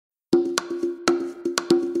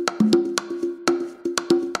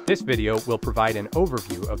This video will provide an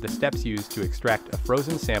overview of the steps used to extract a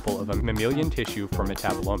frozen sample of a mammalian tissue for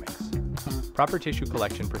metabolomics. Proper tissue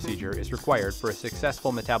collection procedure is required for a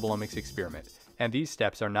successful metabolomics experiment, and these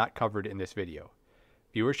steps are not covered in this video.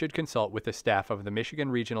 Viewers should consult with the staff of the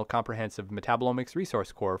Michigan Regional Comprehensive Metabolomics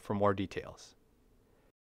Resource Corps for more details.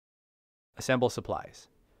 Assemble supplies.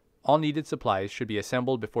 All needed supplies should be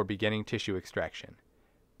assembled before beginning tissue extraction.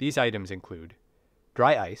 These items include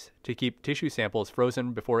dry ice to keep tissue samples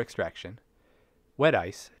frozen before extraction, wet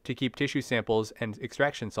ice to keep tissue samples and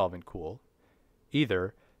extraction solvent cool,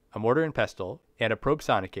 either a mortar and pestle and a probe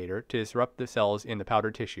sonicator to disrupt the cells in the powder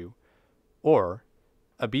tissue, or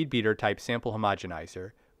a B Bebeater type sample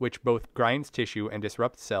homogenizer, which both grinds tissue and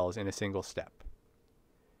disrupts cells in a single step.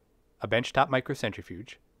 A benchtop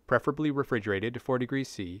microcentrifuge, preferably refrigerated to 4 degrees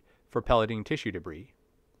C for pelleting tissue debris.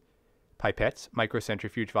 Pipettes,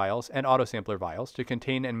 microcentrifuge vials, and autosampler vials to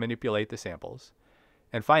contain and manipulate the samples.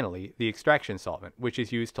 And finally, the extraction solvent, which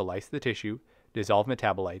is used to lyse the tissue, dissolve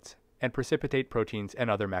metabolites, and precipitate proteins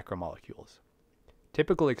and other macromolecules.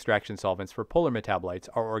 Typical extraction solvents for polar metabolites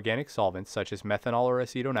are organic solvents such as methanol or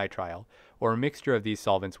acetonitrile, or a mixture of these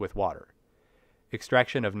solvents with water.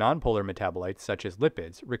 Extraction of nonpolar metabolites such as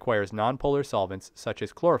lipids requires nonpolar solvents such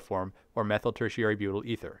as chloroform or methyl tertiary butyl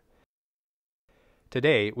ether.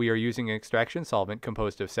 Today, we are using an extraction solvent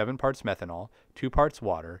composed of 7 parts methanol, 2 parts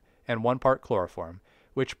water, and 1 part chloroform,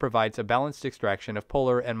 which provides a balanced extraction of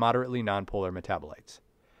polar and moderately nonpolar metabolites.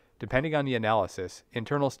 Depending on the analysis,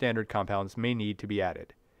 internal standard compounds may need to be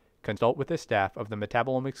added. Consult with the staff of the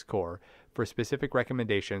Metabolomics Corps for specific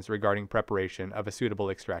recommendations regarding preparation of a suitable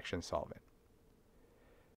extraction solvent.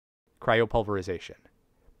 Cryopulverization.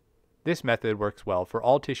 This method works well for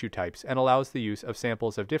all tissue types and allows the use of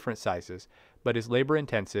samples of different sizes, but is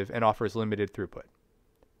labor-intensive and offers limited throughput.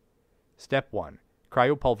 Step 1.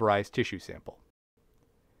 Cryopulverize tissue sample.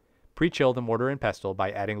 Pre-chill the mortar and pestle by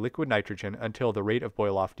adding liquid nitrogen until the rate of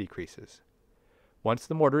boil-off decreases. Once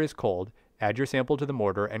the mortar is cold, add your sample to the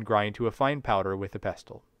mortar and grind to a fine powder with the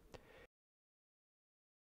pestle.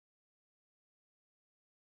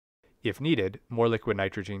 If needed, more liquid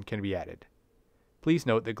nitrogen can be added. Please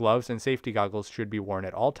note that gloves and safety goggles should be worn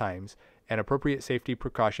at all times and appropriate safety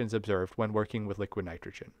precautions observed when working with liquid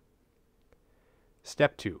nitrogen.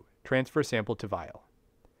 Step 2. Transfer sample to vial.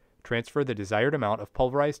 Transfer the desired amount of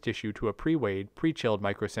pulverized tissue to a pre-weighed, pre-chilled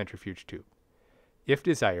microcentrifuge tube. If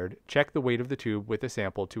desired, check the weight of the tube with the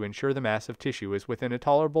sample to ensure the mass of tissue is within a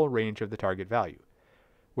tolerable range of the target value.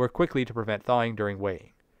 Work quickly to prevent thawing during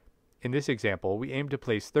weighing. In this example, we aim to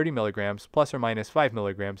place 30 mg plus or minus 5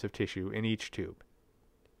 mg of tissue in each tube.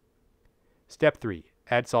 Step 3.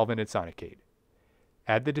 Add solvent and sonicate.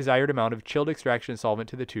 Add the desired amount of chilled extraction solvent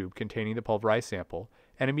to the tube containing the pulverized sample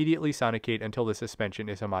and immediately sonicate until the suspension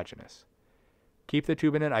is homogeneous. Keep the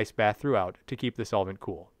tube in an ice bath throughout to keep the solvent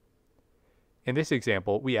cool. In this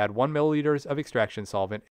example, we add 1 ml of extraction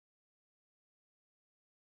solvent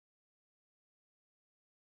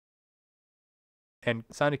and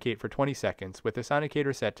sonicate for 20 seconds with the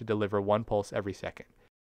sonicator set to deliver 1 pulse every second.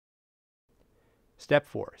 Step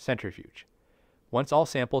 4. Centrifuge. Once all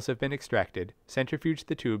samples have been extracted, centrifuge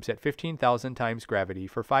the tubes at 15,000 times gravity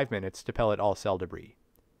for 5 minutes to pellet all cell debris.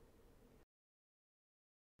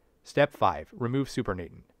 Step 5. Remove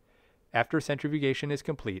supernatant. After centrifugation is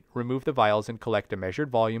complete, remove the vials and collect a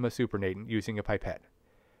measured volume of supernatant using a pipette.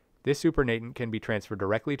 This supernatant can be transferred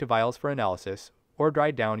directly to vials for analysis or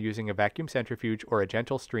dried down using a vacuum centrifuge or a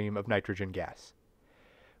gentle stream of nitrogen gas.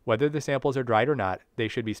 Whether the samples are dried or not, they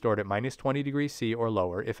should be stored at -20 degrees C or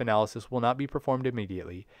lower if analysis will not be performed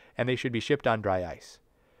immediately, and they should be shipped on dry ice.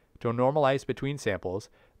 To normalize between samples,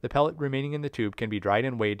 the pellet remaining in the tube can be dried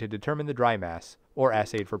and weighed to determine the dry mass or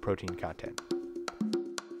assayed for protein content.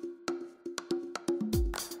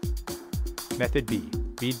 Method B.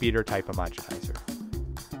 B Bebeater type homogenizer.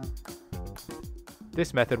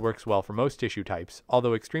 This method works well for most tissue types,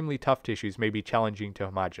 although extremely tough tissues may be challenging to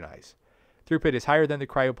homogenize. Throughput is higher than the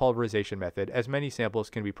cryopulverization method as many samples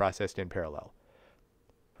can be processed in parallel.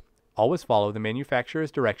 Always follow the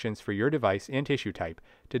manufacturer's directions for your device and tissue type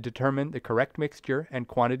to determine the correct mixture and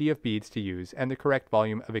quantity of beads to use and the correct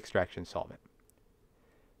volume of extraction solvent.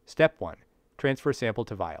 Step 1. Transfer sample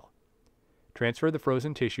to vial. Transfer the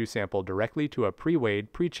frozen tissue sample directly to a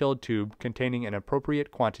pre-weighed, pre-chilled tube containing an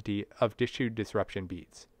appropriate quantity of tissue disruption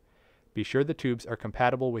beads. Be sure the tubes are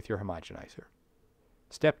compatible with your homogenizer.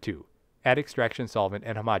 Step 2. Add extraction solvent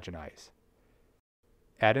and homogenize.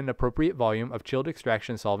 Add an appropriate volume of chilled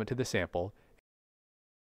extraction solvent to the sample,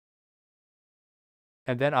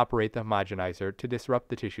 and then operate the homogenizer to disrupt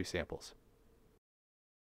the tissue samples.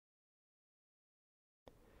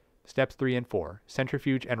 Steps 3 and 4,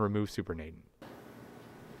 centrifuge and remove supernatant.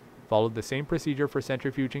 Follow the same procedure for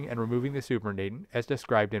centrifuging and removing the supernatant as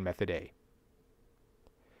described in Method A.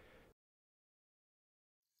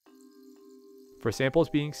 For samples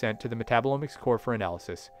being sent to the Metabolomics Core for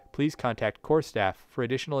analysis, please contact core staff for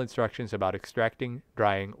additional instructions about extracting,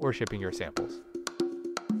 drying, or shipping your samples.